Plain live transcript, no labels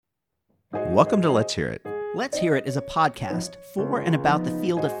Welcome to Let's Hear It. Let's Hear It is a podcast for and about the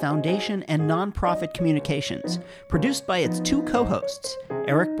field of foundation and nonprofit communications, produced by its two co-hosts,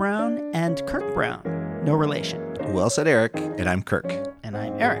 Eric Brown and Kirk Brown. No relation. Well said, Eric. And I'm Kirk. And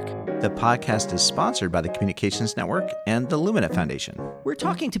I'm Eric. The podcast is sponsored by the Communications Network and the Lumina Foundation. We're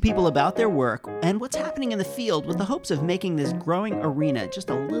talking to people about their work and what's happening in the field with the hopes of making this growing arena just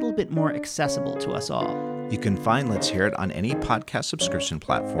a little bit more accessible to us all. You can find Let's Hear It on any podcast subscription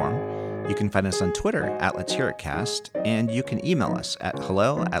platform. You can find us on Twitter at Let's Hear It Cast, and you can email us at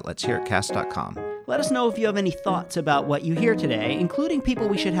hello@letshearitcast.com. Let us know if you have any thoughts about what you hear today, including people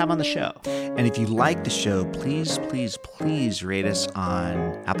we should have on the show. And if you like the show, please rate us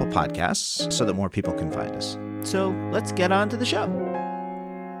on Apple Podcasts so that more people can find us. So let's get on to the show.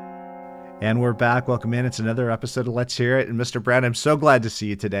 And we're back. Welcome in. It's another episode of Let's Hear It. And Mr. Brown, I'm so glad to see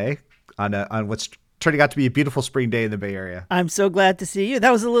you today on what's turning out to be a beautiful spring day in the Bay Area. I'm so glad to see you.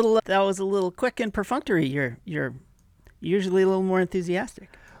 That was a little quick and perfunctory. You're usually a little more enthusiastic.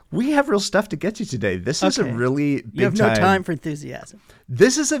 We have real stuff to get you today. This is a really big time. You have no time for enthusiasm.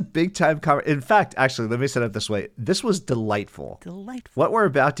 This is a big time in fact, actually, let me set it up this way. This was delightful. Delightful. What we're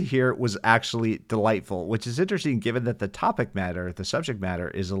about to hear was actually delightful, which is interesting given that the subject matter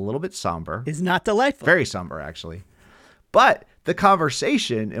is a little bit somber. It's not delightful. Very somber, actually. But the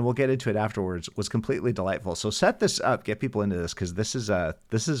conversation, and we'll get into it afterwards, was completely delightful. So set this up, get people into this, because this is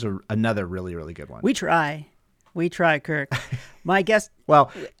another really, really good one. We try, Kirk. My guest. Well,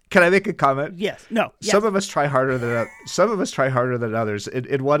 can I make a comment? Yes. No. Yes. Some of us try harder than others.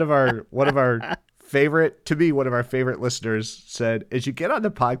 And one of our favorite listeners said, as you get on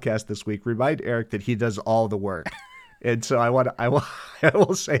the podcast this week, remind Eric that he does all the work. And so I will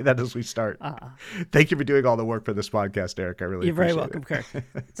say that as we start. Thank you for doing all the work for this podcast, Eric. I really appreciate it. You're very welcome, Kirk.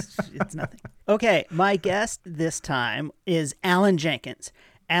 It's nothing. Okay, my guest this time is Alan Jenkins.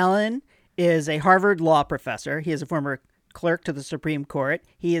 Alan is a Harvard law professor. He is a former clerk to the Supreme Court.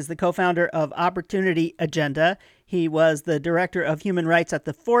 He is the co-founder of Opportunity Agenda. He was the director of human rights at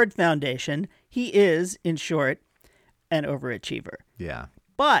the Ford Foundation. He is, in short, an overachiever. Yeah.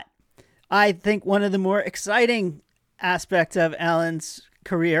 But I think one of the more exciting aspect of Alan's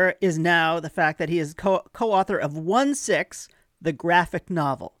career is now the fact that he is co-author of 1/6, the graphic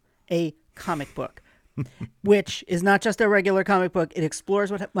novel, a comic book, which is not just a regular comic book. It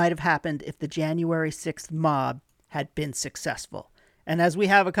explores what might have happened if the January 6th mob had been successful. And as we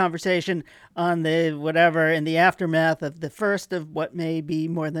have a conversation on in the aftermath of the first of what may be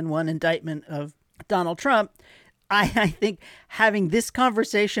more than one indictment of Donald Trump, I think having this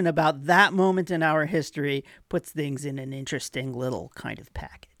conversation about that moment in our history puts things in an interesting little kind of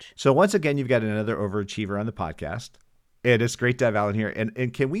package. So once again, you've got another overachiever on the podcast. It is great to have Alan here.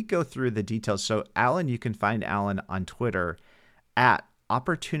 And can we go through the details? So Alan, you can find Alan on Twitter at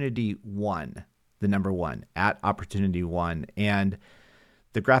Opportunity1, the number 1, at Opportunity1. And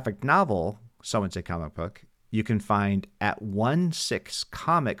the graphic novel, some would say comic book, you can find at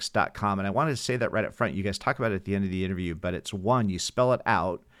 16comics.com. And I wanted to say that right up front. You guys talk about it at the end of the interview, but it's one, you spell it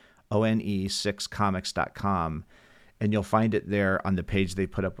out, ONE, 6comics.com. And you'll find it there on the page they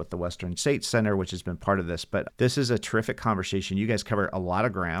put up with the Western States Center, which has been part of this. But this is a terrific conversation. You guys cover a lot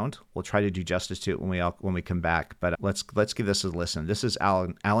of ground. We'll try to do justice to it when we come back. But let's give this a listen. This is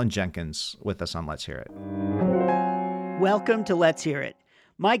Alan Jenkins with us on Let's Hear It. Welcome to Let's Hear It.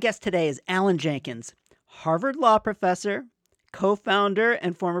 My guest today is Alan Jenkins, Harvard law professor, co-founder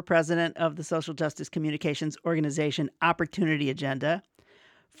and former president of the social justice communications organization Opportunity Agenda,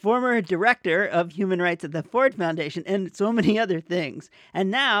 former director of human rights at the Ford Foundation, and so many other things.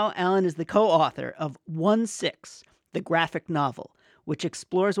 And now Alan is the co-author of 1/6, the graphic novel, which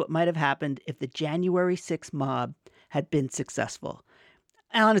explores what might have happened if the January 6th mob had been successful.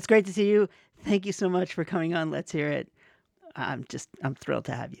 Alan, it's great to see you. Thank you so much for coming on Let's Hear It. I'm thrilled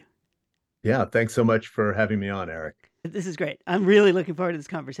to have you. Yeah, thanks so much for having me on, Eric. This is great. I'm really looking forward to this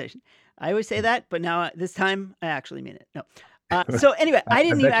conversation. I always say that, but now this time I actually mean it. No. So anyway, I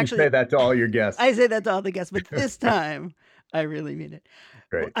didn't even actually say that to all your guests. I say that to all the guests, but this time I really mean it.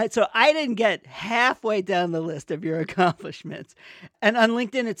 Great. So I didn't get halfway down the list of your accomplishments. And on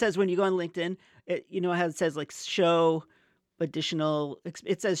LinkedIn, it says when you go on LinkedIn, how it says like show additional,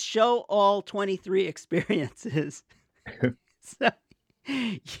 it says show all 23 experiences. So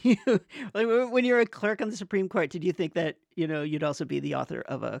when you were a clerk on the Supreme Court, did you think that, you'd also be the author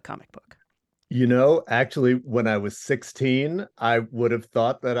of a comic book? Actually, when I was 16, I would have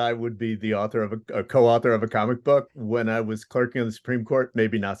thought that I would be the author of a co-author of a comic book. When I was clerking on the Supreme Court,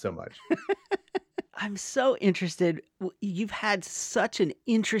 maybe not so much. I'm so interested. You've had such an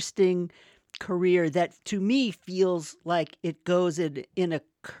interesting career that to me feels like it goes in a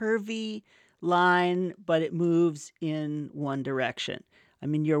curvy line, but it moves in one direction. I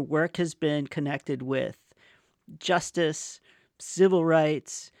mean, your work has been connected with justice, civil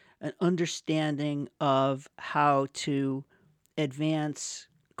rights, an understanding of how to advance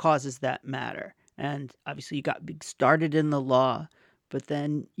causes that matter. And obviously you got started in the law, but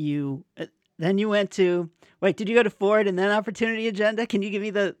then you went to, wait, did you go to Ford and then Opportunity Agenda? Can you give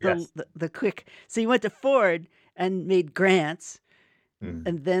me Yes. the quick? So you went to Ford and made grants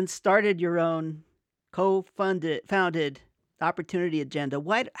and then started your own founded Opportunity Agenda.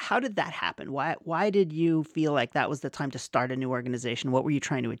 How did that happen? Why did you feel like that was the time to start a new organization? What were you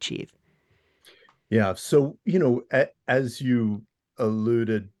trying to achieve? Yeah. So, as you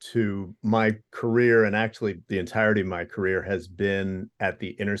alluded to, my career, and actually the entirety of my career, has been at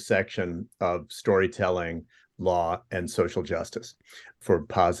the intersection of storytelling, law, and social justice for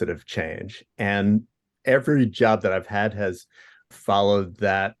positive change. And every job that I've had has followed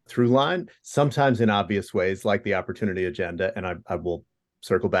that through line, sometimes in obvious ways, like the Opportunity Agenda. And I will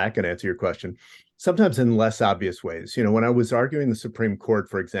circle back and answer your question. Sometimes in less obvious ways. When I was arguing the Supreme Court,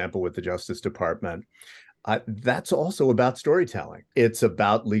 for example, with the Justice Department, that's also about storytelling. It's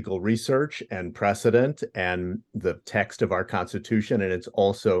about legal research and precedent and the text of our Constitution, and it's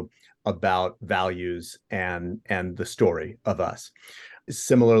also about values and the story of us.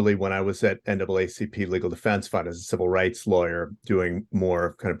 Similarly, when I was at NAACP Legal Defense Fund as a civil rights lawyer, doing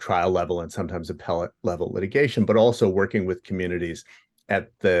more kind of trial level and sometimes appellate level litigation, but also working with communities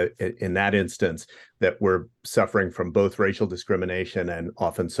in that instance that were suffering from both racial discrimination and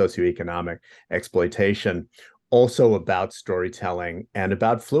often socioeconomic exploitation, also about storytelling and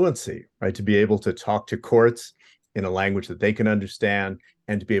about fluency, right? To be able to talk to courts in a language that they can understand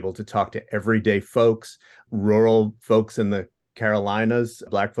and to be able to talk to everyday folks, rural folks in the Carolinas,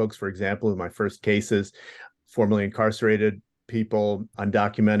 Black folks, for example, in my first cases, formerly incarcerated people,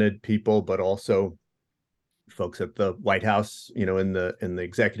 undocumented people, but also folks at the White House, in the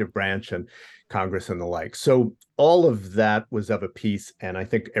executive branch and Congress and the like. So all of that was of a piece. And I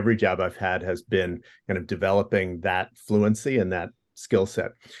think every job I've had has been kind of developing that fluency and that skill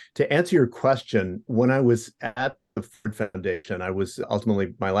set. To answer your question, when I was at the Ford Foundation, I was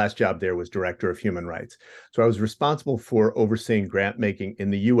ultimately, my last job there was Director of Human Rights. So I was responsible for overseeing grant making in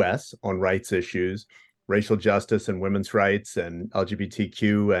the US on rights issues, racial justice and women's rights and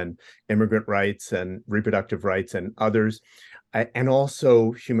LGBTQ and immigrant rights and reproductive rights and others, and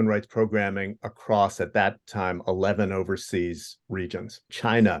also human rights programming across, at that time, 11 overseas regions.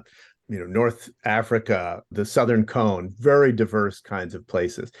 China, North Africa, the Southern Cone, very diverse kinds of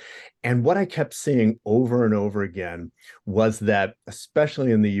places. And what I kept seeing over and over again was that,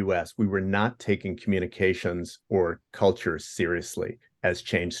 especially in the US, we were not taking communications or culture seriously as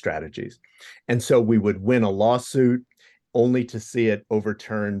change strategies. And so we would win a lawsuit only to see it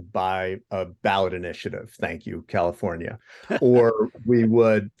overturned by a ballot initiative. Thank you, California. Or we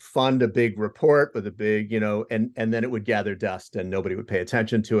would fund a big report with a big, and then it would gather dust and nobody would pay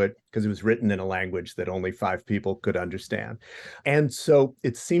attention to it because it was written in a language that only 5 people could understand. And so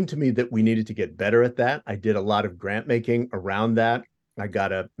it seemed to me that we needed to get better at that. I did a lot of grant making around that. I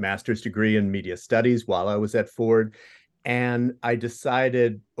got a master's degree in media studies while I was at Ford. And I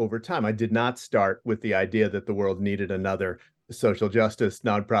decided over time, I did not start with the idea that the world needed another social justice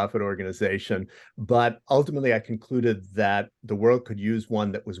nonprofit organization, but ultimately I concluded that the world could use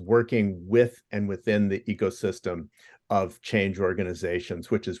one that was working with and within the ecosystem of change organizations,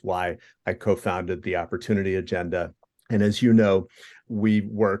 which is why I co-founded the Opportunity Agenda. And as you know, we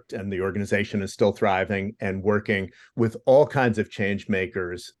worked, and the organization is still thriving and working with all kinds of change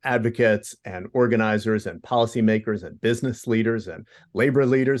makers, advocates and organizers and policymakers and business leaders and labor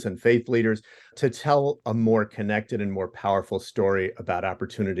leaders and faith leaders to tell a more connected and more powerful story about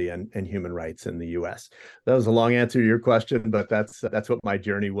opportunity and human rights in the US. That was a long answer to your question, but that's what my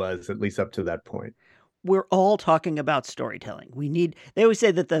journey was, at least up to that point. We're all talking about storytelling. They always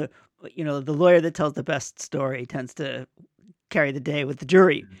say that the lawyer that tells the best story tends to carry the day with the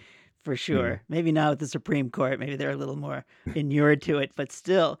jury, for sure. Maybe not with the Supreme Court. Maybe they're a little more inured to it, but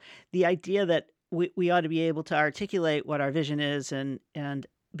still, the idea that we ought to be able to articulate what our vision is and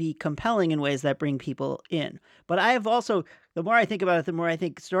be compelling in ways that bring people in. But I have also, the more I think about it, the more I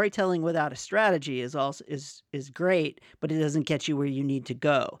think storytelling without a strategy is great, but it doesn't get you where you need to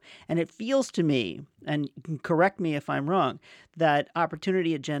go. And it feels to me, and you can correct me if I'm wrong, that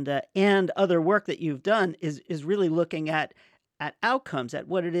Opportunity Agenda and other work that you've done is really looking at outcomes, at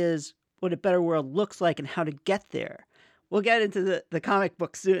what a better world looks like and how to get there. We'll get into the comic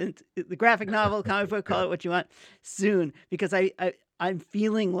book soon, the graphic novel, comic book, call it what you want, soon, because I'm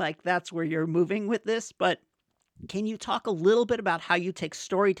feeling like that's where you're moving with this, but can you talk a little bit about how you take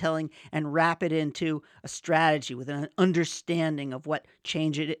storytelling and wrap it into a strategy with an understanding of what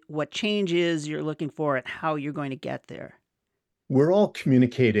changes you're looking for and how you're going to get there? We're all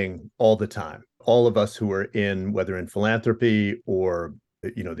communicating all the time. All of us who are in, whether in philanthropy or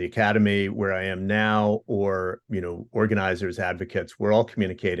the academy where I am now, or organizers, advocates, we're all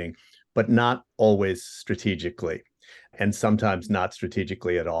communicating, but not always strategically, and sometimes not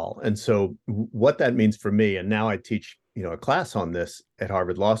strategically at all. And so what that means for me, and now I teach a class on this at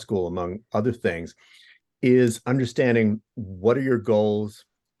Harvard Law School, among other things, is understanding what are your goals,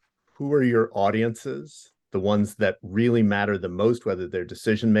 who are your audiences, the ones that really matter the most, whether they're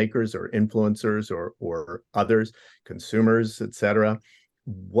decision makers or influencers or others, consumers, et cetera.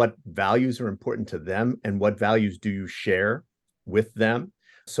 What values are important to them, and what values do you share with them?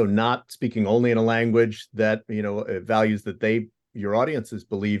 So not speaking only in a language that, values that your audiences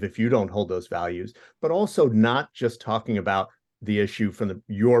believe if you don't hold those values, but also not just talking about the issue from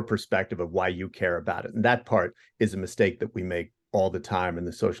your perspective of why you care about it. And that part is a mistake that we make all the time in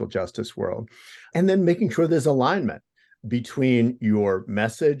the social justice world. And then making sure there's alignment between your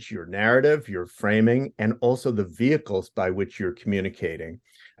message, your narrative, your framing, and also the vehicles by which you're communicating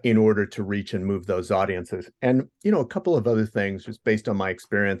in order to reach and move those audiences. And, a couple of other things just based on my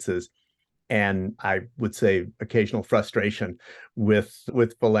experiences, and I would say occasional frustration with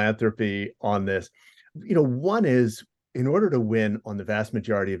philanthropy on this. One is, in order to win on the vast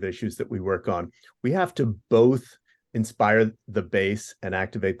majority of issues that we work on, we have to both inspire the base and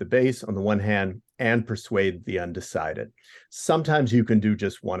activate the base on the one hand, and persuade the undecided. Sometimes you can do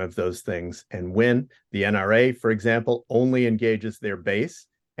just one of those things and win. The NRA, for example, only engages their base,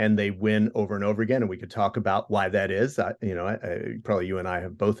 and they win over and over again. And we could talk about why that is. Probably you and I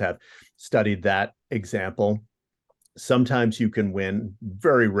have studied that example. Sometimes you can win,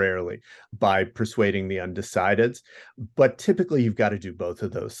 very rarely, by persuading the undecideds, but typically you've got to do both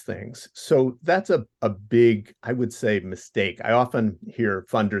of those things. So that's a big, I would say, mistake. I often hear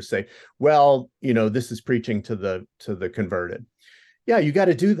funders say, well, this is preaching to the converted. Yeah, you got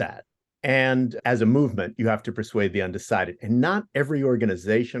to do that. And as a movement, you have to persuade the undecided. And not every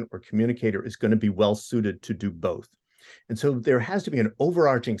organization or communicator is going to be well suited to do both. And so there has to be an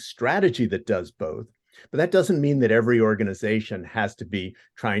overarching strategy that does both. But that doesn't mean that every organization has to be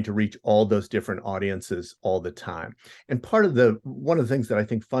trying to reach all those different audiences all the time. And one of the things that I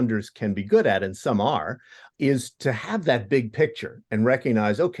think funders can be good at, and some are, is to have that big picture and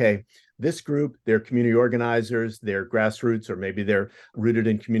recognize, okay, this group, they're community organizers, they're grassroots, or maybe they're rooted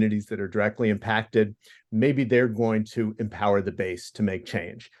in communities that are directly impacted. Maybe they're going to empower the base to make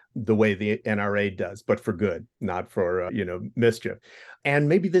change the way the NRA does, but for good, not for mischief. And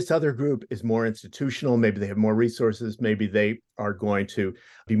maybe this other group is more institutional. Maybe they have more resources. Maybe they are going to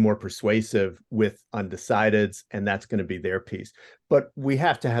be more persuasive with undecideds, and that's going to be their piece. But we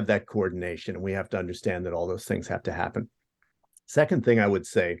have to have that coordination, and we have to understand that all those things have to happen. Second thing I would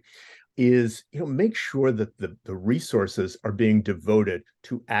say is, make sure that the resources are being devoted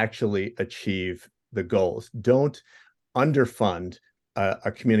to actually achieve the goals. Don't underfund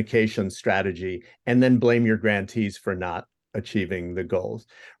a communication strategy and then blame your grantees for not achieving the goals,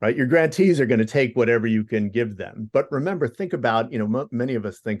 right? Your grantees are going to take whatever you can give them. But remember, think about, many of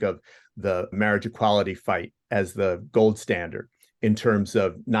us think of the marriage equality fight as the gold standard in terms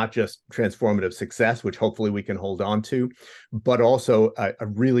of not just transformative success, which hopefully we can hold on to, but also a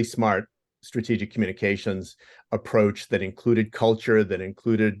really smart strategic communications approach that included culture, that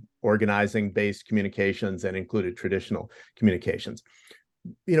included organizing-based communications, and included traditional communications.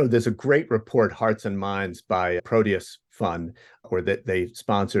 There's a great report, Hearts and Minds, by Proteus Fund, or that they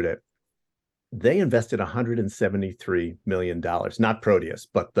sponsored it. They invested $173 million, not Proteus,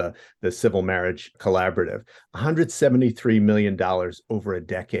 but the Civil Marriage Collaborative, $173 million over a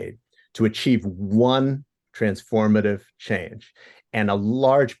decade to achieve one transformative change. And a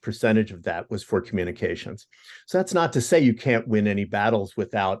large percentage of that was for communications. So that's not to say you can't win any battles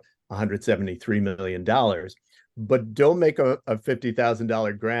without $173 million, but don't make a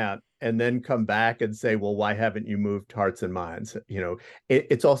 $50,000 grant and then come back and say, well, why haven't you moved Hearts and Minds?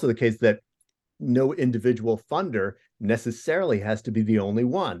 It's also the case that no individual funder necessarily has to be the only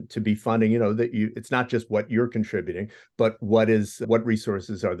one to be funding, it's not just what you're contributing, but what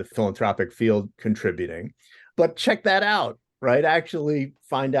resources are the philanthropic field contributing. But check that out, right? Actually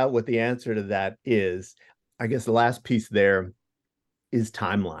find out what the answer to that is. I guess the last piece there is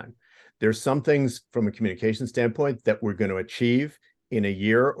timeline. There's some things from a communication standpoint that we're going to achieve in a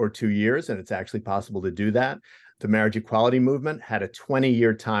year or 2 years, and it's actually possible to do that. The marriage equality movement had a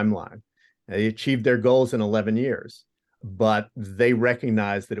 20-year timeline. They achieved their goals in 11 years. but they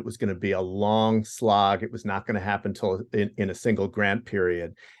recognized that it was going to be a long slog. It was not going to happen until in a single grant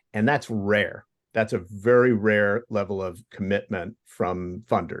period. And that's rare. That's a very rare level of commitment from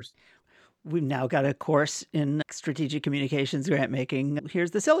funders. We've now got a course in strategic communications grant making.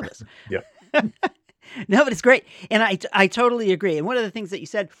 Here's the syllabus. Yeah. No, but it's great. And I totally agree. And one of the things that you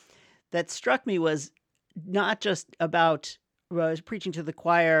said that struck me was not just about preaching to the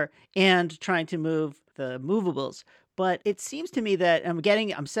choir and trying to move the movables, but it seems to me that I'm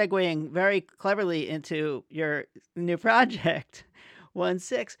segueing very cleverly into your new project,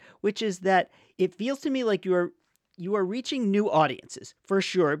 1/6, which is that it feels to me like you are reaching new audiences for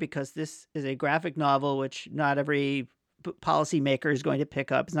sure, because this is a graphic novel, which not every policymaker is going to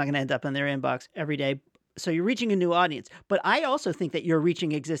pick up. It's not going to end up in their inbox every day. So you're reaching a new audience. But I also think that you're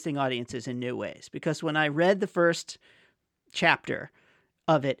reaching existing audiences in new ways, because when I read the first chapter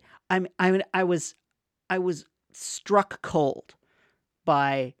of it, I was struck cold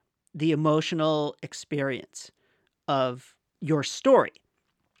by the emotional experience of your story.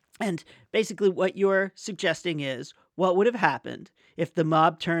 And basically what you're suggesting is what would have happened if the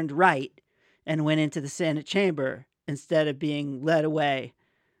mob turned right and went into the Senate chamber instead of being led away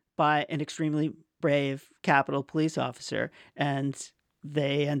by an extremely brave Capitol police officer, and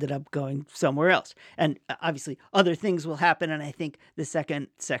they ended up going somewhere else. And obviously other things will happen, and I think the second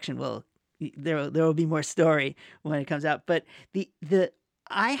section there will be more story when it comes out. But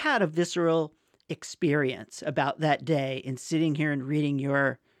I had a visceral experience about that day in sitting here and reading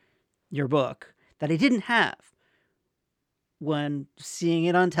your book that I didn't have when seeing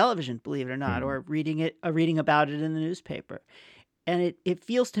it on television, believe it or not, or reading about it in the newspaper. And it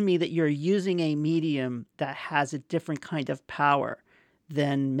feels to me that you're using a medium that has a different kind of power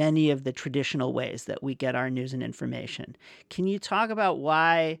than many of the traditional ways that we get our news and information. Can you talk about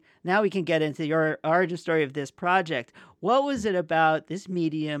why? Now we can get into your origin story of this project. What was it about this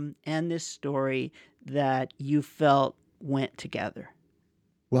medium and this story that you felt went together?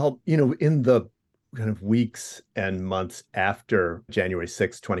 Well, in the kind of weeks and months after January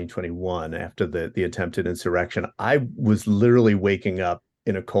 6, 2021, after the attempted insurrection, I was literally waking up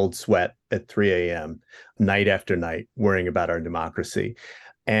in a cold sweat at 3 a.m. night after night, worrying about our democracy.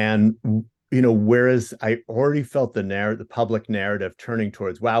 And, whereas I already felt the public narrative turning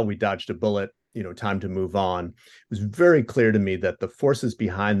towards, wow, we dodged a bullet, time to move on, it was very clear to me that the forces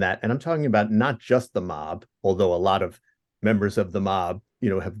behind that, and I'm talking about not just the mob, although a lot of members of the mob,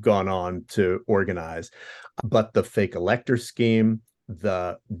 have gone on to organize, but the fake elector scheme,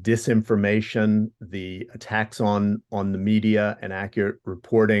 the disinformation, the attacks on the media and accurate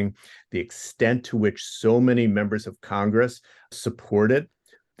reporting, the extent to which so many members of Congress supported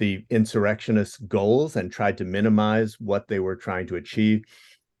the insurrectionists' goals and tried to minimize what they were trying to achieve.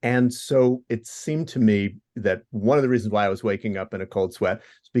 And so it seemed to me that one of the reasons why I was waking up in a cold sweat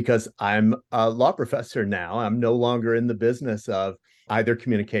is because I'm a law professor now. I'm no longer in the business of either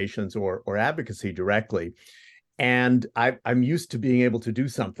communications or advocacy directly. And I'm used to being able to do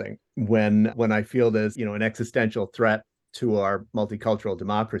something when I feel there's, an existential threat to our multicultural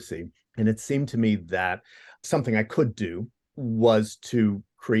democracy. And it seemed to me that something I could do was to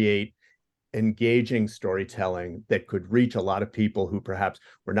create engaging storytelling that could reach a lot of people who perhaps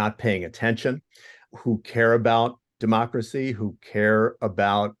were not paying attention, who care about democracy, who care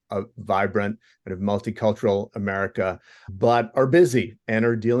about a vibrant kind of multicultural America, but are busy and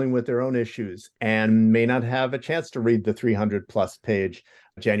are dealing with their own issues and may not have a chance to read the 300 plus page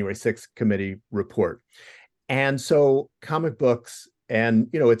January 6th committee report. And so comic books, and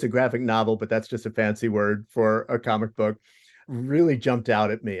it's a graphic novel, but that's just a fancy word for a comic book, really jumped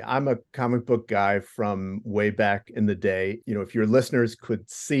out at me. I'm a comic book guy from way back in the day. If your listeners could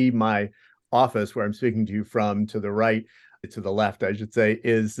see my office where I'm speaking to you from, to the right, to the left, I should say,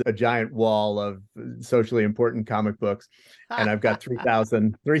 is a giant wall of socially important comic books. And I've got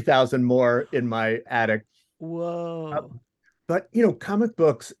 3,000 more in my attic. Whoa. But, comic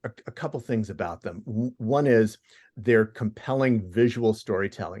books, a couple things about them. One is they're compelling visual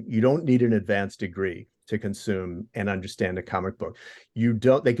storytelling. You don't need an advanced degree to consume and understand a comic book.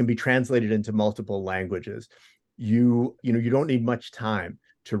 They can be translated into multiple languages. You don't need much time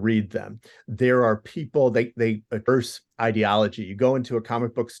to read them. There are people, they diverse ideology. You go into a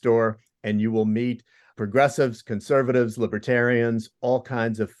comic book store and you will meet progressives, conservatives, libertarians, all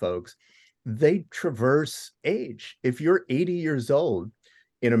kinds of folks. They traverse age. If you're 80 years old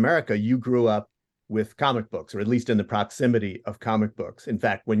in America, you grew up with comic books, or at least in the proximity of comic books. In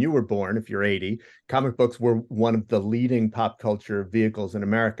fact, when you were born, if you're 80, comic books were one of the leading pop culture vehicles in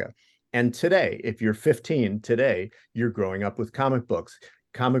America. And today, if you're 15 today, you're growing up with comic books.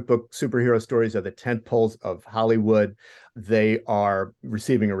 comic book superhero stories are the tentpoles of Hollywood. They are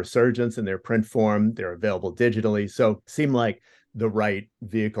receiving a resurgence in their print form. They're available digitally. So seem like the right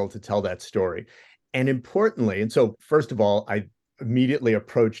vehicle to tell that story. And importantly, and so first of all, I immediately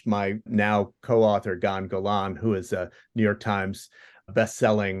approached my now co-author, Gan Golan, who is a New York Times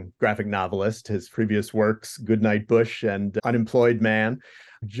best-selling graphic novelist. His previous works, Goodnight Bush and Unemployed Man,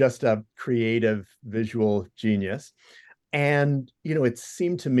 just a creative visual genius. And, it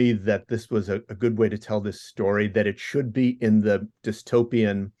seemed to me that this was a good way to tell this story, that it should be in the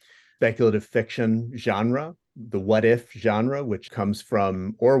dystopian speculative fiction genre, the what if genre, which comes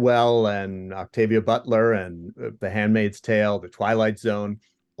from Orwell and Octavia Butler and The Handmaid's Tale, The Twilight Zone.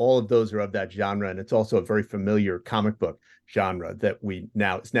 All of those are of that genre. And it's also a very familiar comic book genre that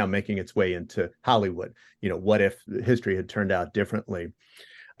is now making its way into Hollywood. What if history had turned out differently?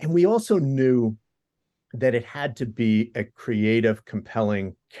 And we also knew that it had to be a creative,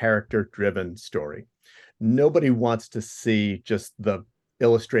 compelling, character-driven story. Nobody wants to see just the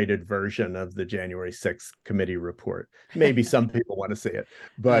illustrated version of the January 6th committee report. Maybe some people want to see it,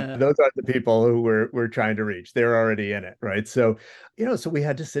 but those aren't the people who we're trying to reach. They're already in it, right? So, so we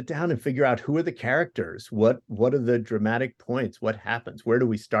had to sit down and figure out who are the characters, what are the dramatic points, what happens, where do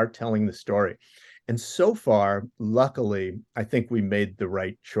we start telling the story? And so far, luckily, I think we made the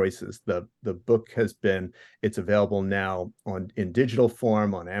right choices. The book it's available now in digital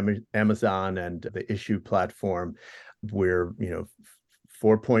form on Amazon and the Issue platform. We're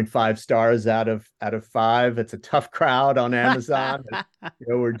 4.5 stars out of 5. It's a tough crowd on Amazon.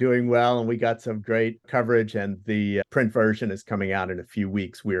 We're doing well, and we got some great coverage. And the print version is coming out in a few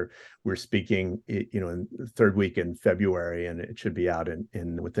weeks. We're speaking, in the third week in February, and it should be out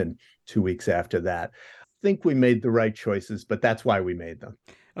in within 2 weeks after that. I think we made the right choices, but that's why we made them.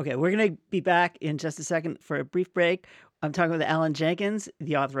 Okay, we're going to be back in just a second for a brief break. I'm talking with Alan Jenkins,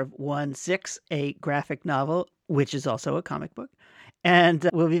 the author of 1/6, a graphic novel, which is also a comic book. And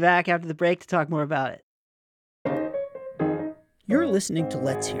we'll be back after the break to talk more about it. You're listening to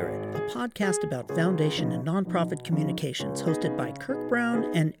Let's Hear It, a podcast about foundation and nonprofit communications hosted by Kirk Brown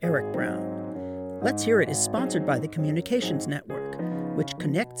and Eric Brown. Let's Hear It is sponsored by the Communications Network, which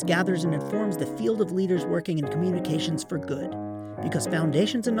connects, gathers, and informs the field of leaders working in communications for good. Because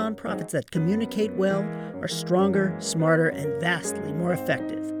foundations and nonprofits that communicate well are stronger, smarter, and vastly more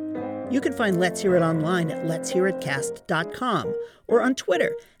effective. You can find Let's Hear It online at letshearitcast.com or on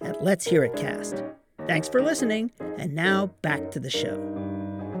Twitter at Let's Hear It Cast. Thanks for listening, and now back to the show.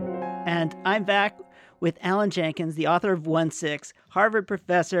 And I'm back with Alan Jenkins, the author of 1/6, Harvard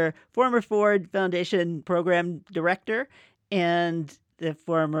professor, former Ford Foundation program director, and the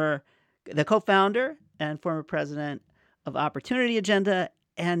co-founder and former president of Opportunity Agenda.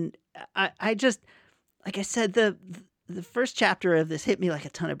 And I just, like I said, the first chapter of this hit me like a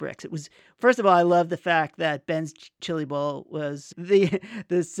ton of bricks. It was, first of all, I love the fact that Ben's Chili Bowl was the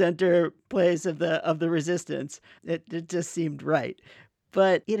center place of the resistance. It just seemed right.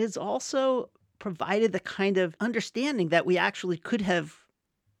 But it has also provided the kind of understanding that we actually could have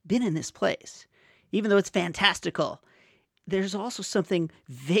been in this place. Even though it's fantastical, there's also something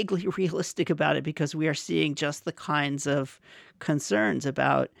vaguely realistic about it, because we are seeing just the kinds of concerns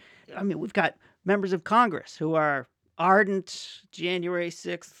about, we've got members of Congress who are ardent January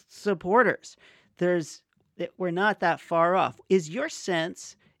 6th supporters. We're not that far off. Is your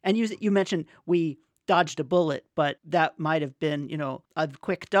sense, and you mentioned we dodged a bullet, but that might have been, a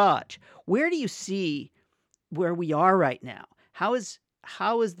quick dodge. Where do you see where we are right now? How is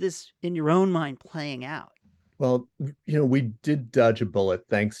this in your own mind playing out? Well, we did dodge a bullet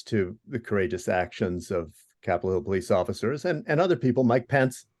thanks to the courageous actions of Capitol Hill police officers and other people. Mike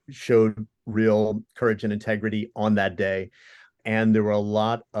Pence showed real courage and integrity on that day. And there were a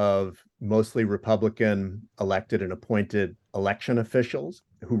lot of mostly Republican elected and appointed election officials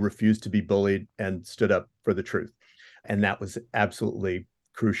who refused to be bullied and stood up for the truth. And that was absolutely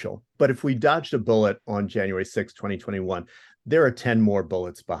crucial. But if we dodged a bullet on January 6, 2021, there are 10 more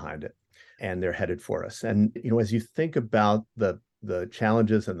bullets behind it, and they're headed for us. And, as you think about the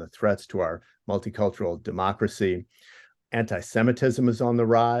challenges and the threats to our multicultural democracy, anti-Semitism is on the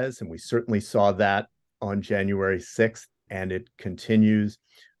rise, and we certainly saw that on January 6th, and it continues.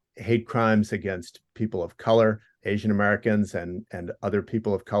 Hate crimes against people of color, Asian Americans and other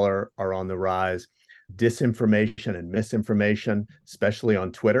people of color are on the rise. Disinformation and misinformation, especially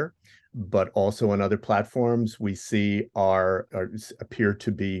on Twitter, but also on other platforms, we see appear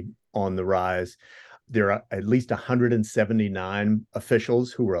to be on the rise. There are at least 179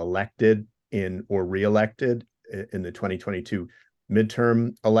 officials who were elected or reelected in the 2022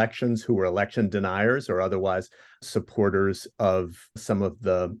 midterm elections who were election deniers or otherwise supporters of some of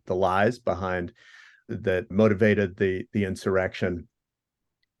the lies behind that motivated the insurrection.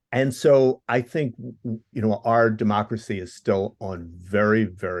 And so I think, our democracy is still on very,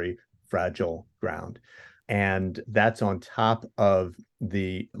 very fragile ground. And that's on top of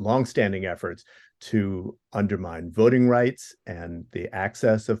the longstanding efforts to undermine voting rights and the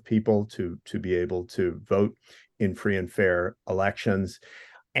access of people to be able to vote in free and fair elections,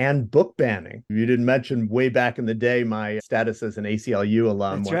 and book banning. You didn't mention way back in the day my status as an ACLU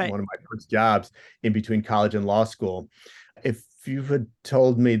alum. That's right. One of my first jobs in between college and law school. If you had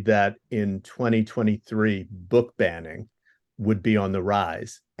told me that in 2023, book banning would be on the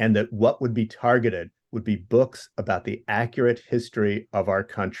rise and that what would be targeted would be books about the accurate history of our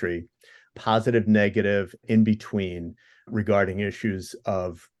country, positive, negative, in between, regarding issues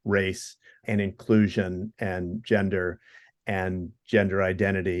of race and inclusion and gender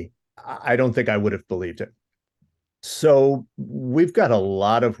identity, I don't think I would have believed it. So we've got a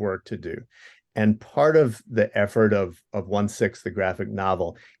lot of work to do. And part of the effort of 1/6, the graphic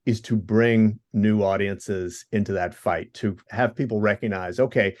novel, is to bring new audiences into that fight, to have people recognize,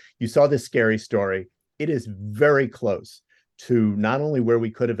 okay, you saw this scary story. It is very close to not only where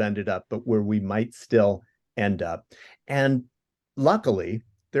we could have ended up, but where we might still end up. And luckily,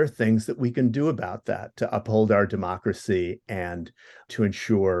 there are things that we can do about that to uphold our democracy and to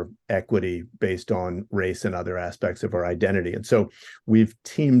ensure equity based on race and other aspects of our identity. And so we've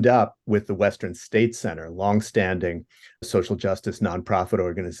teamed up with the Western State Center, longstanding social justice nonprofit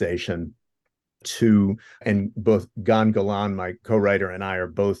organization, and both Gan Galan, my co-writer, and I are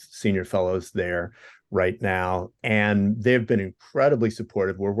both senior fellows there right now, and they've been incredibly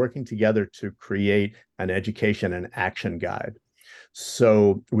supportive. We're working together to create an education and action guide,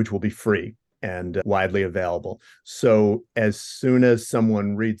 which will be free and widely available. So as soon as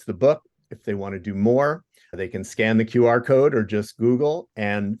someone reads the book, if they want to do more, they can scan the QR code or just Google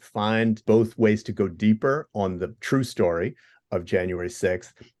and find both ways to go deeper on the true story of January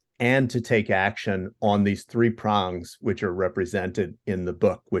 6th and to take action on these three prongs, which are represented in the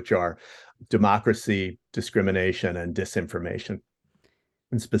book, which are democracy, discrimination, and disinformation,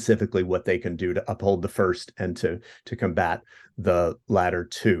 and specifically what they can do to uphold the first and to combat the latter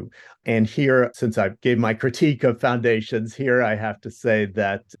two. And here, since I gave my critique of foundations, here I have to say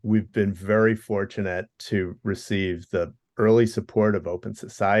that we've been very fortunate to receive the early support of Open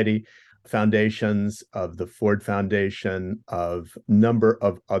Society foundations, of the Ford Foundation, of a number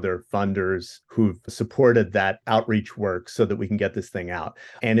of other funders who've supported that outreach work so that we can get this thing out.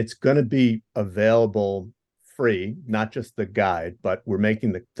 And it's going to be available free, not just the guide, but we're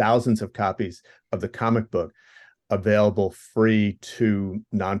making the thousands of copies of the comic book available free to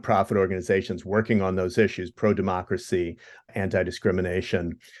nonprofit organizations working on those issues, pro-democracy,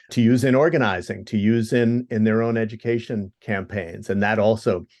 anti-discrimination, to use in organizing, to use in their own education campaigns. And that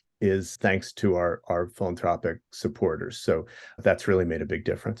also is thanks to our philanthropic supporters. So that's really made a big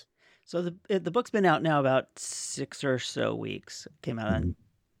difference. So the book's been out now about 6 or so weeks. It came out on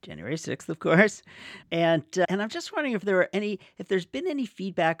January 6th, of course. And I'm just wondering if there's been any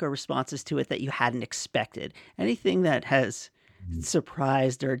feedback or responses to it that you hadn't expected, anything that has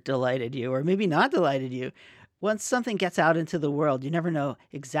surprised or delighted you, or maybe not delighted you. Once something gets out into the world, you never know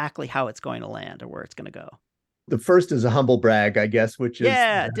exactly how it's going to land or where it's going to go. The first is a humble brag, I guess, which is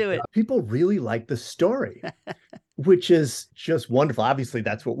do it. People really like the story, which is just wonderful. Obviously,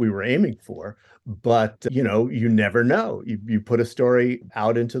 that's what we were aiming for. But, you never know. You put a story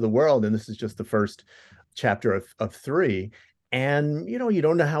out into the world, and this is just the first chapter of 3. And, you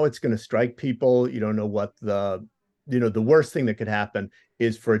don't know how it's going to strike people. You don't know what the worst thing that could happen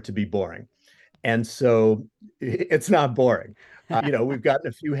is for it to be boring. And so it's not boring. We've gotten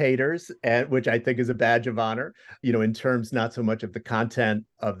a few haters, which I think is a badge of honor, in terms not so much of the content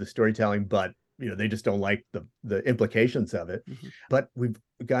of the storytelling, but, they just don't like the implications of it. Mm-hmm. But we've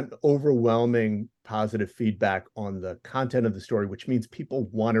gotten overwhelming positive feedback on the content of the story, which means people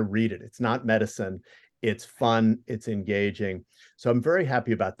want to read it. It's not medicine. It's fun. It's engaging. So I'm very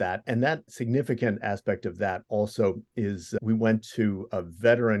happy about that. And that significant aspect of that also is we went to a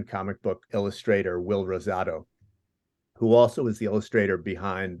veteran comic book illustrator, Will Rosado, who also is the illustrator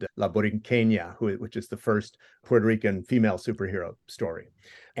behind La Borinqueña, which is the first Puerto Rican female superhero story.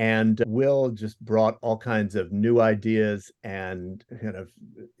 And Will just brought all kinds of new ideas and kind of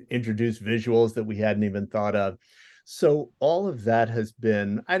introduced visuals that we hadn't even thought of. So all of that has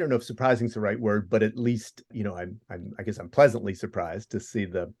been, I don't know if surprising is the right word, but at least, I guess I'm pleasantly surprised to see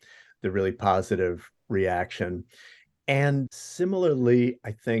the really positive reaction. And similarly,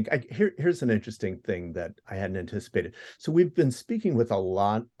 I think here's an interesting thing that I hadn't anticipated. So we've been speaking with a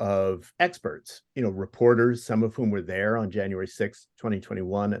lot of experts, reporters, some of whom were there on January 6th,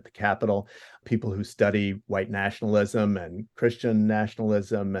 2021 at the Capitol, people who study white nationalism and Christian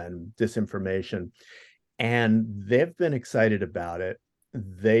nationalism and disinformation. And they've been excited about it.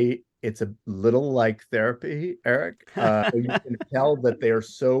 It's a little like therapy, Eric. You can tell that they are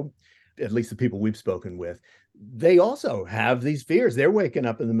so, at least the people we've spoken with, they also have these fears. They're waking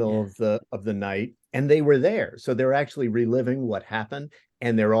up in the middle of the night, and they were there. So they're actually reliving what happened.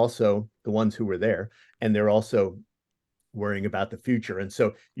 And they're also the ones who were there, and they're also worrying about the future. And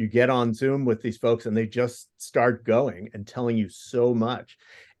so you get on Zoom with these folks and they just start going and telling you so much.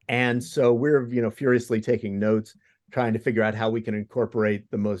 And so we're, furiously taking notes, trying to figure out how we can incorporate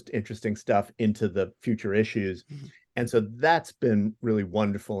the most interesting stuff into the future issues. Mm-hmm. And so that's been really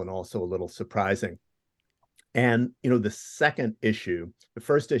wonderful and also a little surprising. And, the second issue, the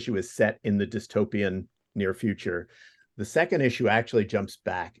first issue is set in the dystopian near future. The second issue actually jumps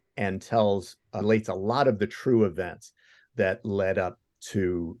back and relates a lot of the true events that led up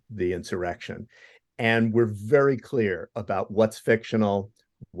to the insurrection. And we're very clear about what's fictional,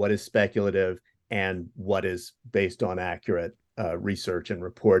 what is speculative, and what is based on accurate research and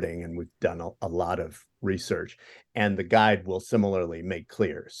reporting. And we've done a lot of research. And the guide will similarly make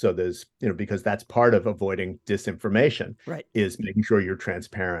clear. So there's, because that's part of avoiding disinformation, right, is making sure you're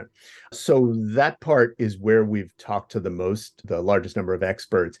transparent. So that part is where we've talked to the largest number of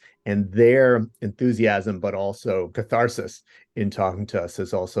experts, and their enthusiasm, but also catharsis in talking to us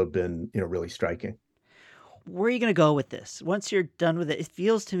has also been, really striking. Where are you going to go with this? Once you're done with it, it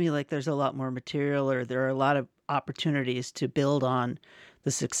feels to me like there's a lot more material, or there are a lot of opportunities to build on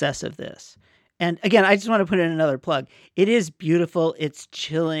the success of this. And again, I just want to put in another plug. It is beautiful. It's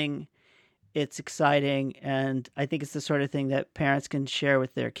chilling. It's exciting. And I think it's the sort of thing that parents can share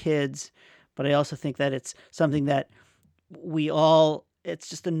with their kids. But I also think that it's something that it's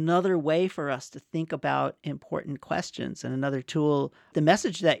just another way for us to think about important questions, and another tool. The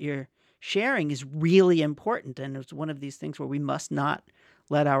message that you're sharing is really important, and it's one of these things where we must not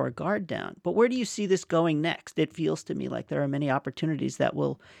let our guard down. But where do you see this going next? It feels to me like there are many opportunities that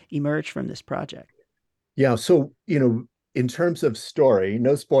will emerge from this project. Yeah, so, in terms of story,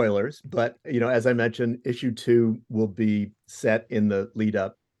 no spoilers, but, as I mentioned, issue 2 will be set in the lead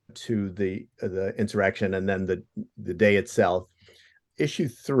up to the insurrection, and then the day itself. Issue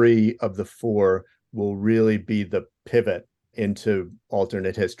 3 of the 4 will really be the pivot into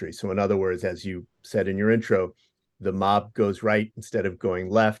alternate history. So in other words, as you said in your intro, the mob goes right instead of going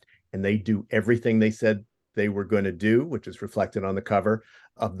left, and they do everything they said they were going to do, which is reflected on the cover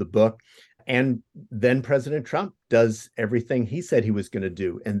of the book. And then President Trump does everything he said he was going to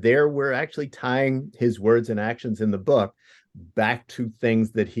do. And there we're actually tying his words and actions in the book back to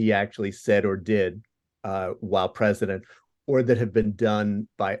things that he actually said or did while president, or that have been done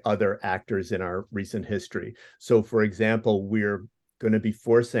by other actors in our recent history. So, for example, we're going to be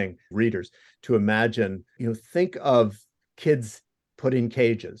forcing readers to imagine, think of kids put in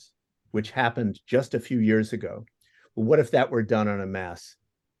cages, which happened just a few years ago. Well, what if that were done on a mass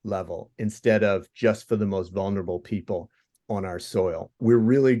level instead of just for the most vulnerable people on our soil? We're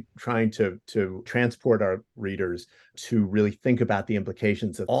really trying to transport our readers to really think about the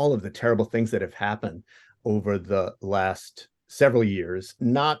implications of all of the terrible things that have happened over the last several years,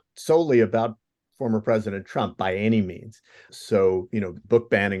 not solely about former President Trump by any means. So, book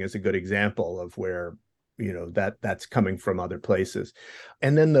banning is a good example of where, that's coming from other places.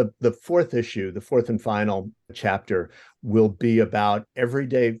 And then the fourth issue, the fourth and final chapter, will be about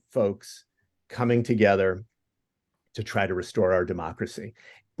everyday folks coming together to try to restore our democracy.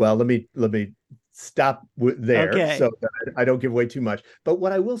 Well, let me stop there, okay, so that I don't give away too much. But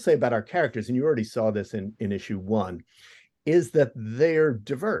what I will say about our characters, and you already saw this in issue 1, is that they're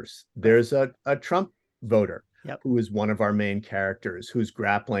diverse. There's a Trump voter who is one of our main characters, who's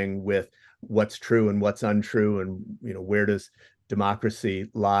grappling with what's true and what's untrue, and where does democracy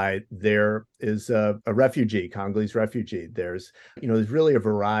lie. There is a refugee, Congolese refugee. There's really a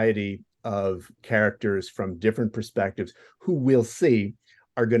variety of characters from different perspectives who we'll see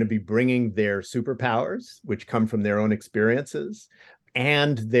are going to be bringing their superpowers, which come from their own experiences,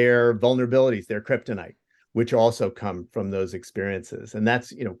 and their vulnerabilities, their kryptonite, which also come from those experiences. And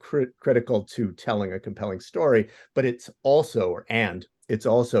that's, critical to telling a compelling story, but it's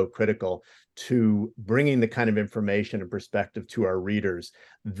also critical to bringing the kind of information and perspective to our readers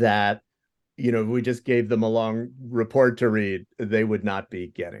that, if we just gave them a long report to read, they would not be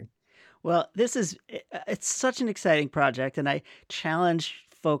getting. Well, it's such an exciting project, and I challenge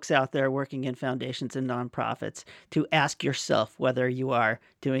folks out there working in foundations and nonprofits to ask yourself whether you are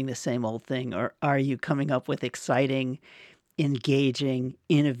doing the same old thing or are you coming up with exciting, engaging,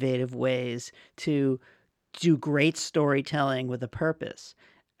 innovative ways to do great storytelling with a purpose.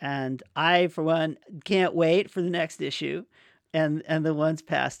 And I, for one, can't wait for the next issue and the ones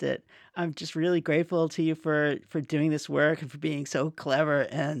past it. I'm just really grateful to you for doing this work and for being so clever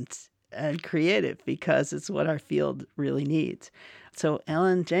and creative, because it's what our field really needs. So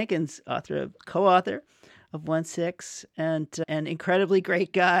Alan Jenkins, co-author of 1/6, and an incredibly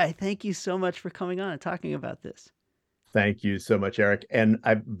great guy. Thank you so much for coming on and talking about this. Thank you so much, Eric. And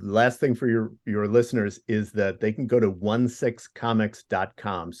last thing for your listeners is that they can go to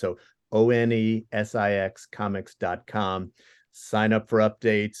 16comics.com. So ONESIX comics.com, sign up for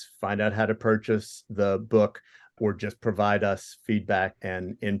updates, find out how to purchase the book, or just provide us feedback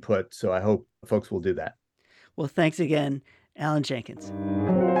and input. So I hope folks will do that. Well, thanks again, Alan Jenkins.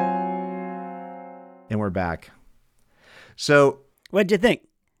 And we're back. So what'd you think?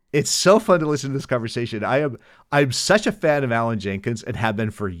 It's so fun to listen to this conversation. I'm such a fan of Alan Jenkins and have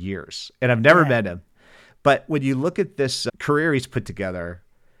been for years, and I've never met him. But when you look at this career he's put together,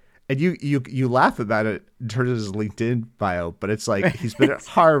 and you laugh about it in terms of his LinkedIn bio, but it's like he's been at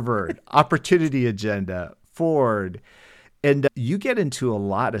Harvard, Opportunity Agenda, Ford, and you get into a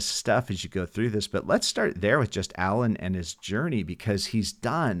lot of stuff as you go through this. But let's start there with just Alan and his journey, because he's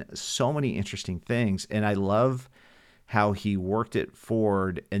done so many interesting things. And I love how he worked at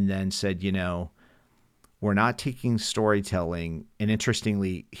Ford and then said, we're not taking storytelling. And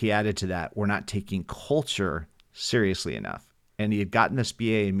interestingly, he added to that, we're not taking culture seriously enough. And he had gotten this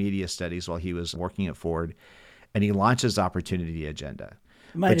BA in media studies while he was working at Ford, and he launches Opportunity Agenda.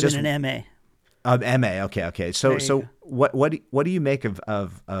 Might have been an MA. MA. Okay. So what do you make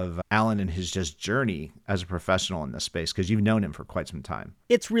of Alan and his just journey as a professional in this space? Because you've known him for quite some time.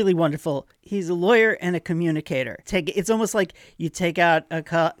 It's really wonderful. He's a lawyer and a communicator. It's almost like you take out a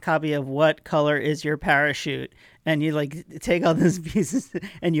copy of What Color Is Your Parachute, and you take all those pieces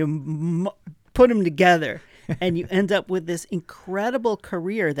and you put them together, and you end up with this incredible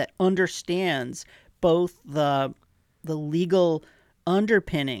career that understands both the legal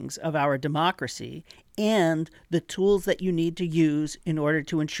underpinnings of our democracy and the tools that you need to use in order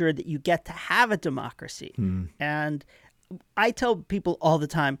to ensure that you get to have a democracy. And I tell people all the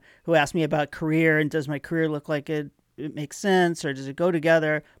time who ask me about career and does my career look like it makes sense or does it go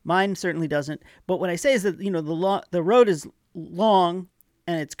together? Mine certainly doesn't. But what I say is that, the road is long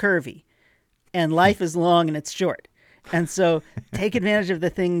and it's curvy, and life is long and it's short. And so take advantage of the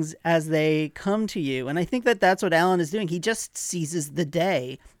things as they come to you. And I think that that's what Alan is doing. He just seizes the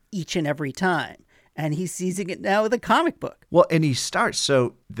day each and every time. And he's seizing it now with a comic book. Well, and he starts.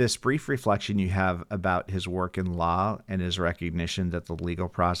 So this brief reflection you have about his work in law and his recognition that the legal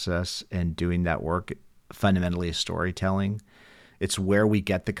process and doing that work fundamentally is storytelling. It's where we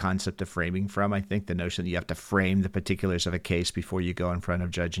get the concept of framing from. I think the notion that you have to frame the particulars of a case before you go in front of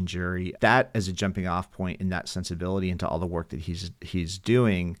judge and jury, that as a jumping off point in that sensibility into all the work that he's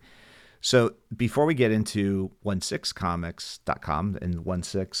doing. So before we get into 16comics.com and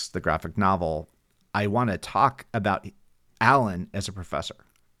 16, the graphic novel, I want to talk about Alan as a professor,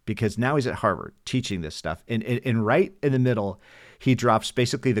 because now he's at Harvard teaching this stuff. And right in the middle, he drops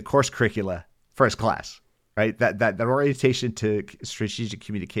basically the course curricula for his class. Right, that orientation to strategic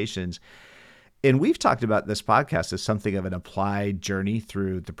communications. And we've talked about this podcast as something of an applied journey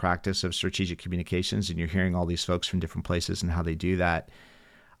through the practice of strategic communications. And you're hearing all these folks from different places and how they do that.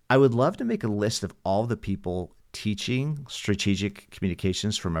 I would love to make a list of all the people teaching strategic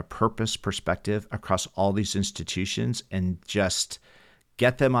communications from a purpose perspective across all these institutions and just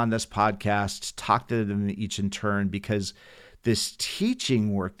get them on this podcast, talk to them each in turn, because this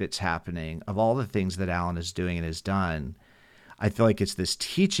teaching work that's happening of all the things that Alan is doing and has done, I feel like it's this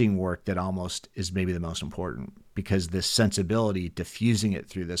teaching work that almost is maybe the most important, because this sensibility, diffusing it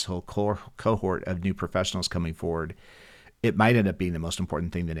through this whole cohort of new professionals coming forward, it might end up being the most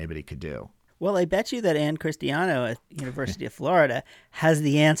important thing that anybody could do. Well, I bet you that Ann Cristiano at University of Florida has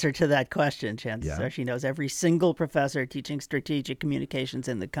the answer to that question. Chances are she knows every single professor teaching strategic communications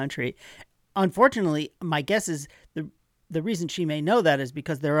in the country. Unfortunately, my guess is the reason she may know that is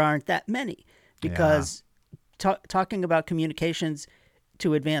because there aren't that many. Because talking about communications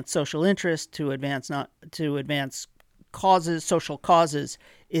to advance social interest, to advance causes, social causes,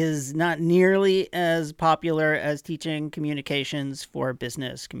 is not nearly as popular as teaching communications for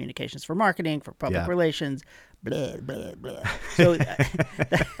business, communications for marketing, for public relations, blah, blah, blah. So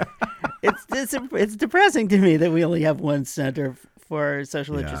it's depressing to me that we only have one center for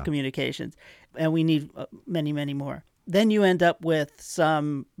social interest communications, and we need many, many more. then you end up with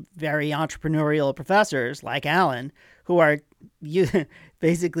some very entrepreneurial professors like Alan, who are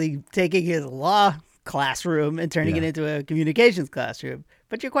basically taking his law classroom and turning it into a communications classroom.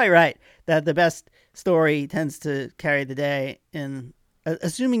 But you're quite right that the best story tends to carry the day in,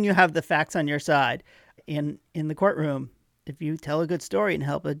 assuming you have the facts on your side in the courtroom. If you tell a good story and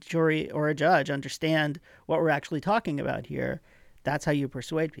help a jury or a judge understand what we're actually talking about here, that's how you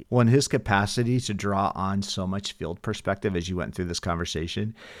persuade people. Well, in his capacity to draw on so much field perspective as you went through this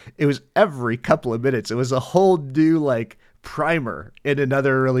conversation, it was every couple of minutes. It was a whole new primer in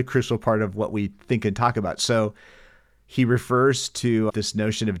another really crucial part of what we think and talk about. So he refers to this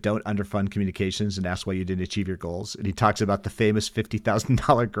notion of don't underfund communications and ask why you didn't achieve your goals. And he talks about the famous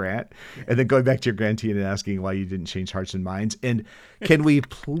 $50,000 grant, and then going back to your grantee and asking why you didn't change hearts and minds. And can we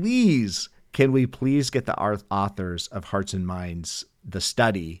please get the authors of Hearts and Minds, the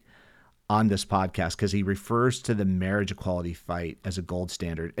study, on this podcast? Because he refers to the marriage equality fight as a gold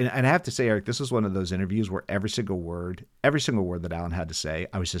standard. And I have to say, Eric, this was one of those interviews where every single word that Alan had to say,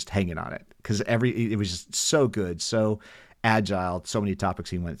 I was just hanging on it, because it was just so good, so agile, so many topics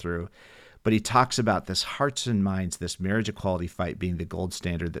he went through. But he talks about this Hearts and Minds, this marriage equality fight being the gold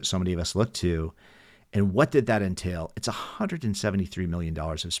standard that so many of us look to. And what did that entail? It's $173 million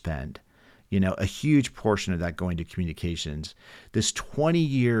of spend. A huge portion of that going to communications. This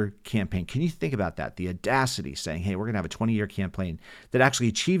 20-year campaign, can you think about that? The audacity saying, hey, we're going to have a 20-year campaign that actually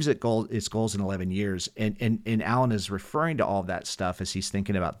achieves its goals in 11 years. And Alan is referring to all of that stuff as he's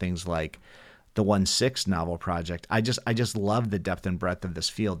thinking about things like the 1/6 novel project. I just love the depth and breadth of this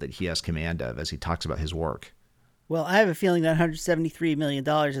field that he has command of as he talks about his work. Well, I have a feeling that $173 million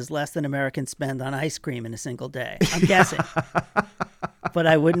is less than Americans spend on ice cream in a single day. I'm guessing. But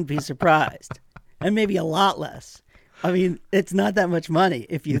I wouldn't be surprised. And maybe a lot less. I mean, it's not that much money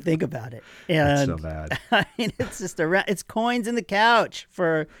if you think about it. And that's so bad. I mean, it's just it's coins in the couch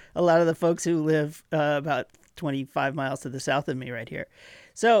for a lot of the folks who live about 25 miles to the south of me right here.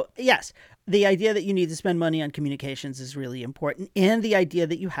 So, yes, the idea that you need to spend money on communications is really important, and the idea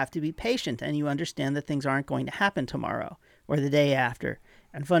that you have to be patient and you understand that things aren't going to happen tomorrow or the day after.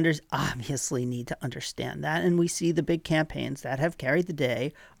 And funders obviously need to understand that. And we see the big campaigns that have carried the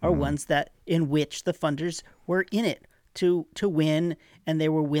day are ones in which the funders were in it to win, and they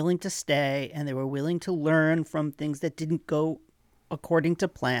were willing to stay, and they were willing to learn from things that didn't go according to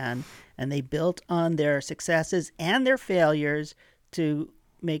plan. And they built on their successes and their failures to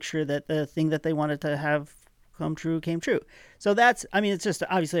make sure that the thing that they wanted to have come true came true. So it's just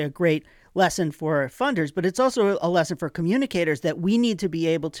obviously a great lesson for funders, but it's also a lesson for communicators that we need to be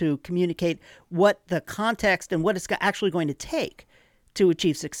able to communicate what the context and what it's actually going to take to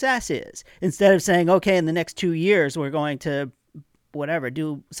achieve success is, instead of saying, okay, in the next 2 years, we're going to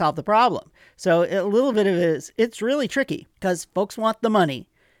solve the problem. So a little bit of it's really tricky because folks want the money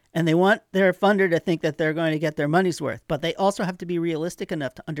and they want their funder to think that they're going to get their money's worth, but they also have to be realistic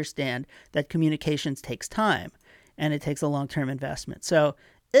enough to understand that communications takes time and it takes a long-term investment. So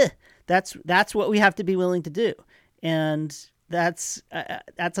that's what we have to be willing to do. And that's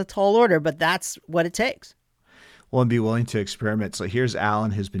a tall order, but that's what it takes. Well, and be willing to experiment. So here's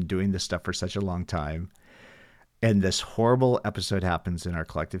Alan, who's been doing this stuff for such a long time. And this horrible episode happens in our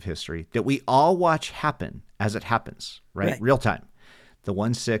collective history that we all watch happen as it happens, right? Real time. The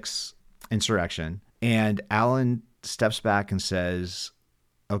 1/6 insurrection. And Alan steps back and says,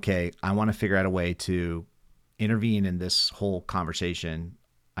 okay, I want to figure out a way to intervene in this whole conversation.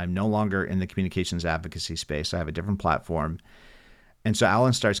 I'm no longer in the communications advocacy space. I have a different platform. And so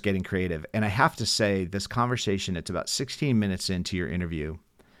Alan starts getting creative. And I have to say, this conversation, it's about 16 minutes into your interview,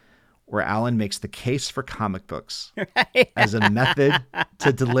 where Alan makes the case for comic books as a method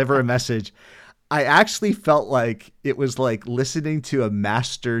to deliver a message. I actually felt like it was like listening to a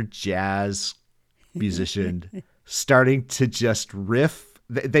master jazz musician starting to just riff.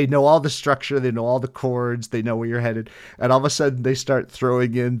 They know all the structure, they know all the chords, they know where you're headed. And all of a sudden they start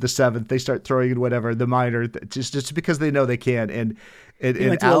throwing in the seventh, they start throwing in whatever, the minor, just because they know they can. And you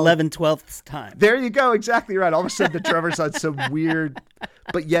went to 11/12th time. There you go. Exactly right. All of a sudden the tremor's on some weird,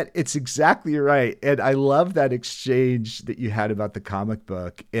 but yet it's exactly right. And I love that exchange that you had about the comic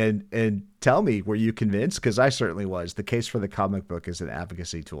book. And tell me, were you convinced? Because I certainly was. The case for the comic book is an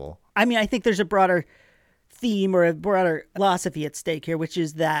advocacy tool. I mean, I think there's a broader theme or a broader philosophy at stake here, which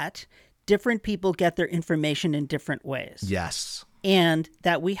is that different people get their information in different ways. Yes. And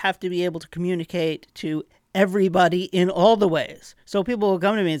that we have to be able to communicate to everybody in all the ways. So people will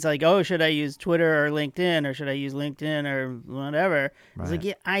come to me and it's like, oh, should I use Twitter or LinkedIn, or should I use LinkedIn or whatever? Right. It's like,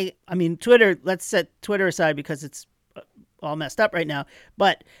 yeah, I mean, Twitter, let's set Twitter aside because it's all messed up right now.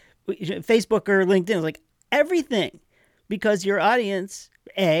 But Facebook or LinkedIn is like everything because your audience,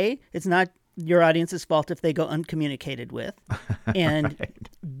 it's not your audience's fault if they go uncommunicated with. And Right.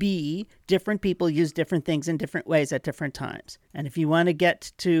 B, different people use different things in different ways at different times. And if you want to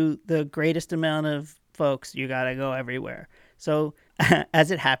get to the greatest amount of folks, you got to go everywhere. So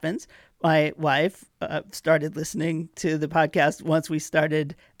as it happens, my wife started listening to the podcast once we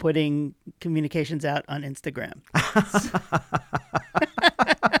started putting communications out on Instagram.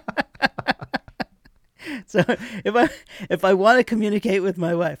 So if I want to communicate with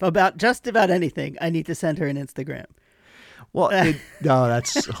my wife about just about anything, I need to send her an Instagram. Well, no,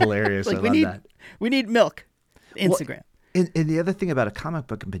 that's hilarious. Like I love that. we need milk. Instagram. And the other thing about a comic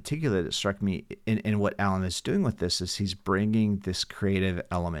book in particular that struck me in what Alan is doing with this is he's bringing this creative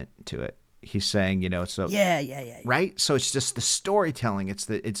element to it. He's saying, so Yeah. right. So it's just the storytelling. It's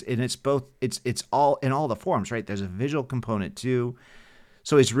all in all the forms, right? There's a visual component too.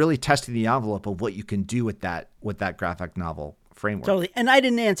 So he's really testing the envelope of what you can do with that graphic novel framework. Totally. And I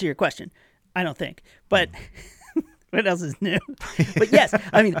didn't answer your question, I don't think. But what else is new? But yes,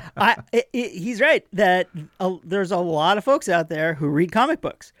 I mean, he's right that there's a lot of folks out there who read comic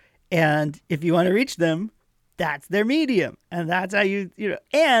books. And if you want to reach them, that's their medium. And that's how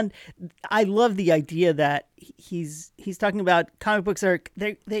and I love the idea that he's talking about comic books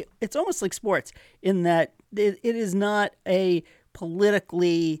it's almost like sports in that it is not a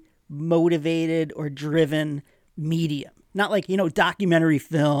politically motivated or driven medium. Not like, documentary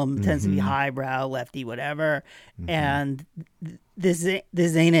film tends to be highbrow, lefty, whatever. And this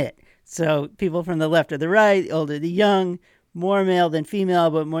ain't it. So people from the left or the right, the old or the young, more male than female,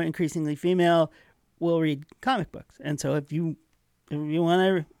 but more increasingly female, will read comic books. And so if you want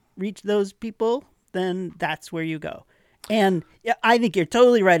to reach those people, then that's where you go. And I think you're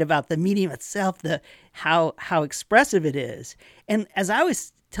totally right about the medium itself, how expressive it is. And as I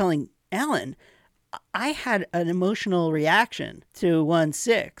was telling Alan, I had an emotional reaction to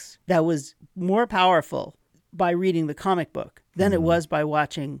 1/6 that was more powerful by reading the comic book than it was by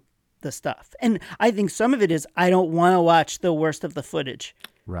watching the stuff. And I think some of it is I don't want to watch the worst of the footage.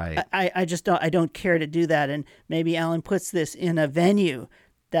 Right. I just don't care to do that. And maybe Alan puts this in a venue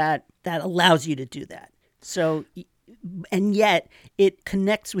that allows you to do that. So, and yet it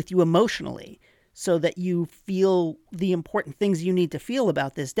connects with you emotionally so that you feel the important things you need to feel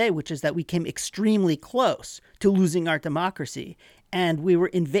about this day, which is that we came extremely close to losing our democracy. And we were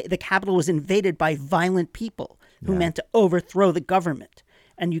the Capitol was invaded by violent people who meant to overthrow the government.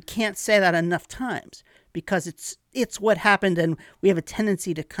 And you can't say that enough times because it's what happened. And we have a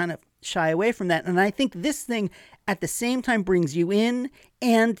tendency to kind of shy away from that. And I think this thing at the same time brings you in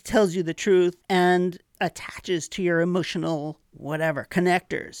and tells you the truth and attaches to your emotional whatever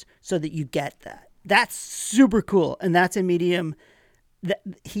connectors so that you get that. That's super cool. And that's a medium that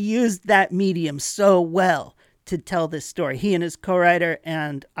he used that medium so well to tell this story. He and his co-writer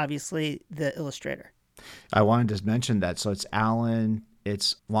and obviously the illustrator. I wanted to mention that. So it's Alan,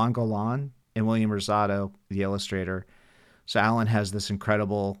 it's Juan Golan, and William Rosado, the illustrator. So Alan has this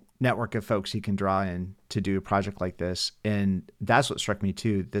incredible network of folks he can draw in to do a project like this. And that's what struck me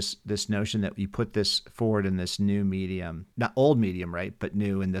too, this notion that you put this forward in this new medium, not old medium, right, but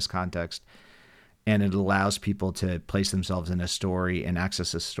new in this context. And it allows people to place themselves in a story and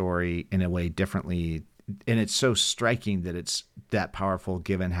access a story in a way differently. And it's so striking that it's that powerful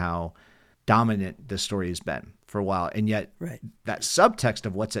given how dominant the story has been for a while. And yet that subtext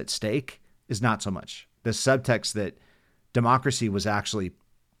of what's at stake is not so much. The subtext that democracy was actually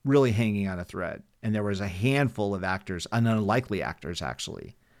really hanging on a thread. And there was a handful of actors, unlikely actors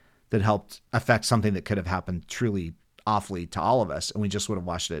actually, that helped affect something that could have happened truly awfully to all of us. And we just would have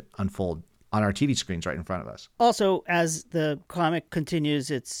watched it unfold on our TV screens right in front of us. Also, as the comic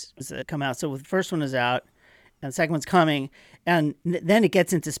continues, it's come out. So the first one is out and the second one's coming. And then it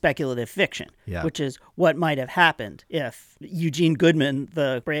gets into speculative fiction, which is what might have happened if Eugene Goodman,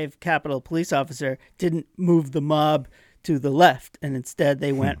 the brave Capitol police officer, didn't move the mob to the left, and instead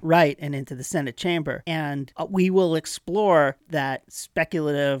they went right and into the Senate chamber. And we will explore that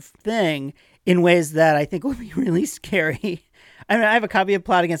speculative thing in ways that I think will be really scary. I mean, I have a copy of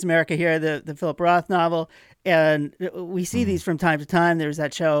Plot Against America here, the Philip Roth novel, and we see these from time to time. There's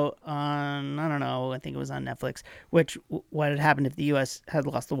that show on, I don't know, I think it was on Netflix, which what had happened if the U.S. had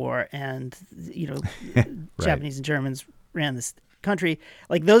lost the war and, Japanese and Germans ran this country.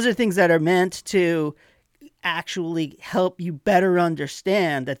 Like, those are things that are meant to actually help you better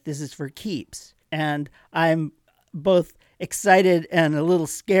understand that this is for keeps. And I'm both excited and a little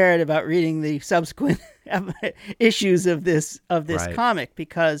scared about reading the subsequent issues of this comic,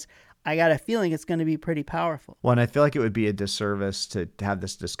 because I got a feeling it's going to be pretty powerful. Well, and I feel like it would be a disservice to have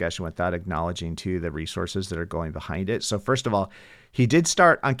this discussion without acknowledging, too, the resources that are going behind it. So first of all, he did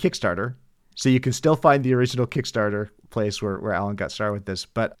start on Kickstarter. So you can still find the original Kickstarter place where Alan got started with this.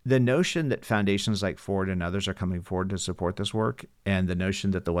 But the notion that foundations like Ford and others are coming forward to support this work, and the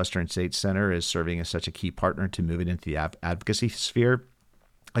notion that the Western States Center is serving as such a key partner to move it into the advocacy sphere,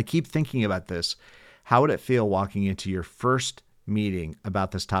 I keep thinking about this. How would it feel walking into your first meeting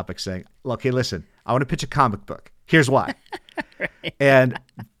about this topic saying, okay, listen, I want to pitch a comic book. Here's why. Right. And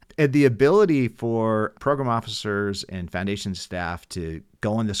the ability for program officers and foundation staff to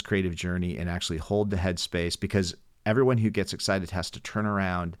go on this creative journey and actually hold the headspace, because everyone who gets excited has to turn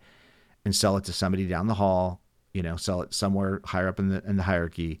around and sell it to somebody down the hall, sell it somewhere higher up in the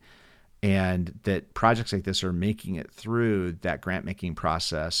hierarchy. And that projects like this are making it through that grant making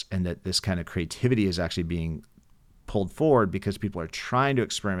process, and that this kind of creativity is actually being pulled forward because people are trying to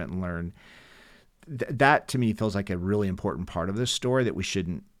experiment and learn. That to me feels like a really important part of this story that we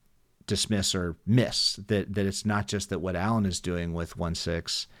shouldn't dismiss or miss, that it's not just that what Alan is doing with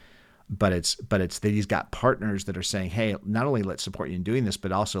 1/6, but it's that he's got partners that are saying, hey, not only let's support you in doing this,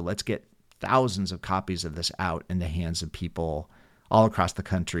 but also let's get thousands of copies of this out in the hands of people all across the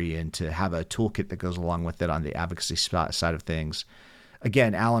country, and to have a toolkit that goes along with it on the advocacy side of things.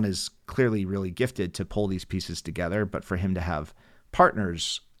 Again, Alan is clearly really gifted to pull these pieces together, but for him to have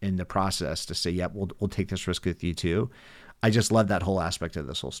partners in the process to say, yep, we'll take this risk with you too. I just love that whole aspect of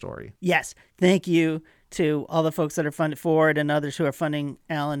this whole story. Yes. Thank you to all the folks that are funded Ford and others who are funding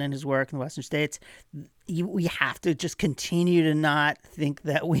Alan and his work in the Western States. We have to just continue to not think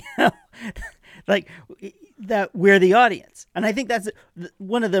that that we're the audience. And I think that's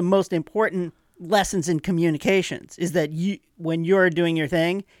one of the most important lessons in communications, is that when you're doing your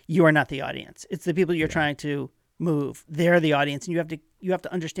thing, you are not the audience. It's the people you're trying to move. They're the audience, and you have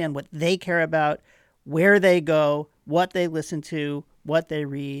to understand what they care about, where they go, what they listen to, what they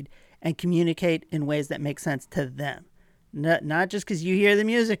read, and communicate in ways that make sense to them. Not just because you hear the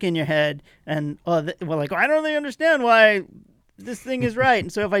music in your head and I don't really understand why this thing is right.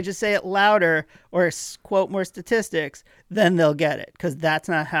 And so if I just say it louder or quote more statistics, then they'll get it, because that's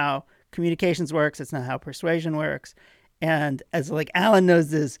not how communications works. It's not how persuasion works. And as Alan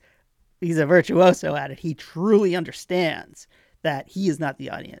knows this, he's a virtuoso at it. He truly understands that he is not the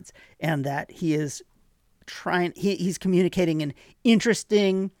audience, and that he is he's communicating in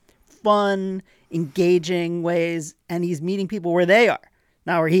interesting, fun, engaging ways, and he's meeting people where they are,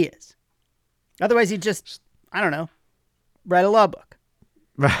 not where he is. Otherwise, he'd just, write a law book.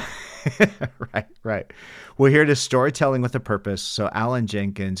 Right. We're here to storytelling with a purpose. So Alan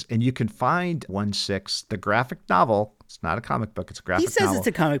Jenkins, and you can find 1/6, the graphic novel. It's not a comic book. It's a graphic novel. He says it's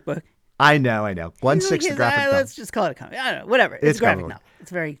a comic book. I know. 1/6, the graphic novel. Let's just call it a comic. I don't know. Whatever. It's a graphic novel. It's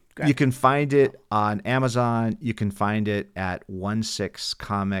very graphic. You can find it on Amazon. You can find it at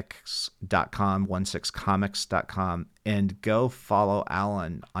 16comics.com, 16comics.com, and go follow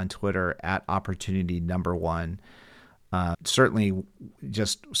Alan on Twitter at opportunity1. Certainly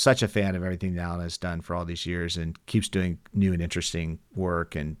just such a fan of everything that Alan has done for all these years, and keeps doing new and interesting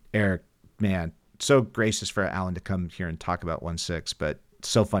work. And Eric, man, so gracious for Alan to come here and talk about 1/6, but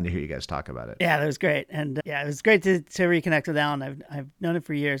so fun to hear you guys talk about it. Yeah, that was great. And it was great to reconnect with Alan. I've known him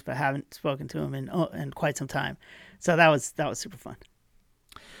for years, but haven't spoken to him in quite some time. So that was super fun.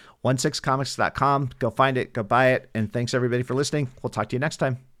 16comics.com. Go find it, go buy it. And thanks everybody for listening. We'll talk to you next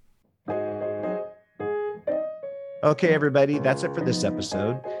time. Okay, everybody, that's it for this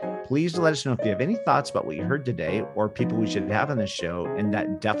episode. Please let us know if you have any thoughts about what you heard today, or people we should have on this show, and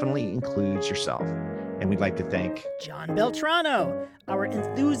that definitely includes yourself. And we'd like to thank John Beltrano, our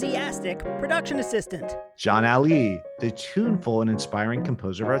enthusiastic production assistant. John Ali, the tuneful and inspiring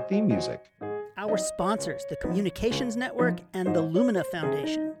composer of our theme music. Our sponsors, the Communications Network and the Lumina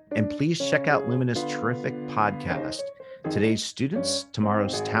Foundation. And please check out Lumina's terrific podcast, Today's Students,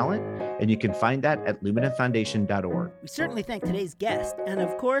 Tomorrow's Talent, and you can find that at luminafoundation.org. We certainly thank today's guest, and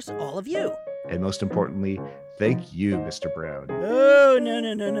of course, all of you. And most importantly, thank you, Mr. Brown. Oh,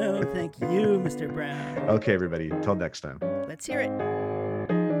 no. Thank you, Mr. Brown. Okay, everybody, until next time. Let's hear it.